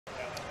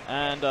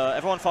And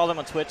everyone follow them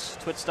on Twitch,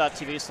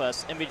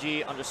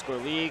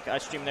 twitch.tv/MVG_league. I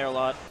stream there a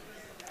lot.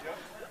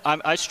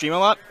 I stream a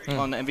lot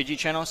on the MVG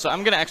channel, so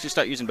I'm going to actually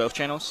start using both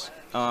channels.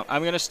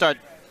 I'm going to start...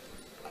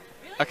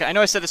 Okay, I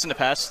know I said this in the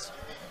past,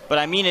 but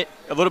I mean it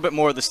a little bit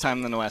more this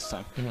time than the last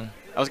time.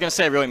 I was going to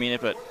say I really mean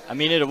it, but I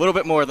mean it a little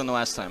bit more than the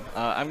last time.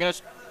 I'm going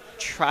to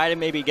try to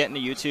maybe get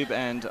into YouTube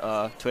and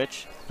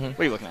Twitch. What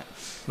are you looking at?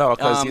 No,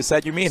 because you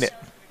said you mean it.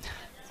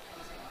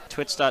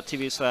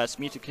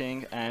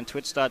 Twitch.tv/Mew2King and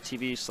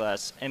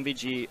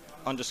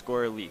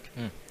Twitch.tv/MVG_league.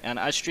 And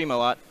I stream a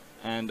lot.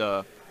 And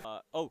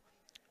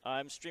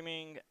I'm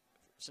streaming,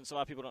 since a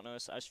lot of people don't know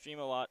this, I stream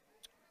a lot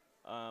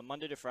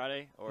Monday to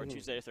Friday or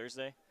Tuesday to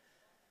Thursday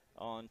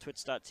on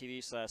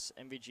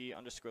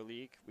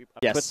twitch.tv/MVG_league.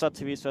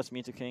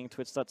 Twitch.tv/Mew2King,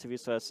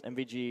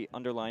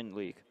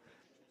 Twitch.tv/MVG_league.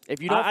 If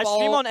you don't I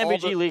stream on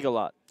MVG League a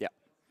lot. Yeah.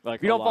 Like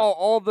if you don't follow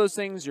all of those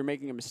things, you're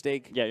making a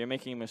mistake. Yeah, you're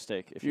making a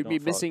mistake. If You'd be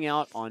missing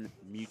out on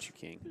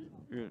Mew2King.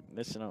 You're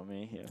missing out on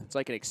me, yeah. It's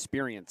like an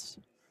experience.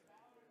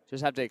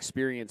 Just have to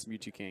experience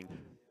Mew2King.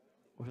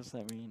 What does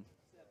that mean?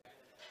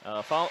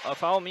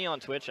 Follow me on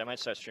Twitch. I might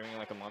start streaming in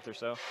like a month or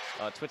so.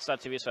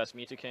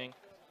 Twitch.tv/Mew2King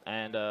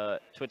and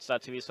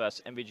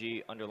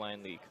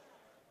Twitch.tv/MVG_league.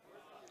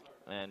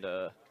 And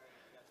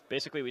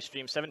basically, we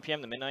stream 7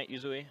 p.m. to midnight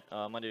usually,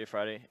 Monday to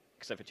Friday,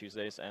 except for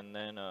Tuesdays. And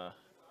then I'm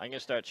going to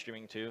start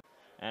streaming too.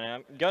 And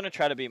I'm going to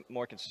try to be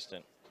more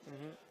consistent.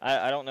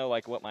 I don't know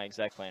like what my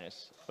exact plan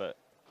is, but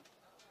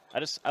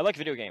I like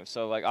video games.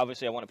 So like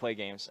obviously I want to play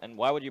games. And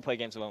why would you play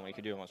games alone when you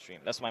could do them on stream?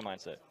 That's my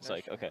mindset. It's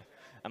like, okay,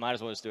 I might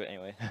as well just do it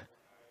anyway.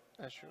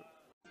 That's true.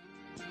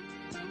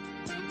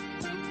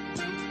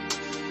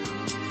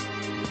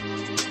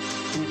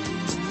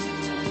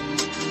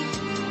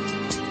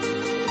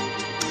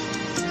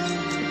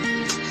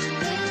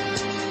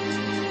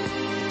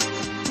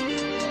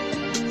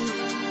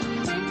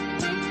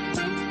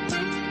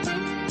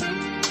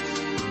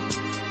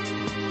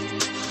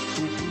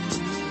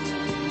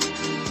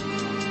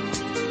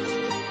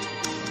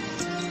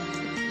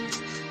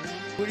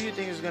 Who do you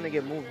think is going to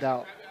get moved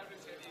out?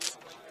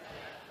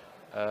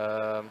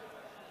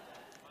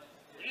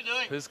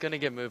 Who's gonna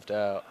get moved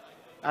out?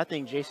 I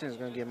think Jason is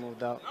going to get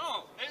moved out.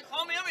 No, hey,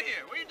 call me over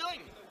here. What are you doing?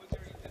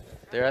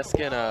 They're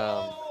asking.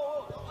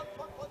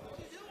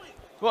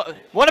 Well,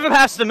 one of them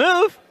has to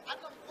move.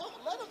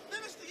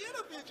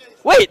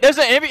 Wait, there's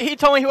an interview. He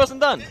told me he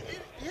wasn't done.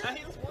 Yeah.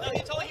 He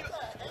told me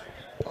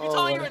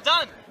you were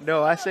done.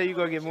 No, I said you're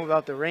going to get moved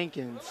out the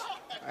rankings.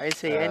 I didn't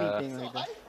say anything like that.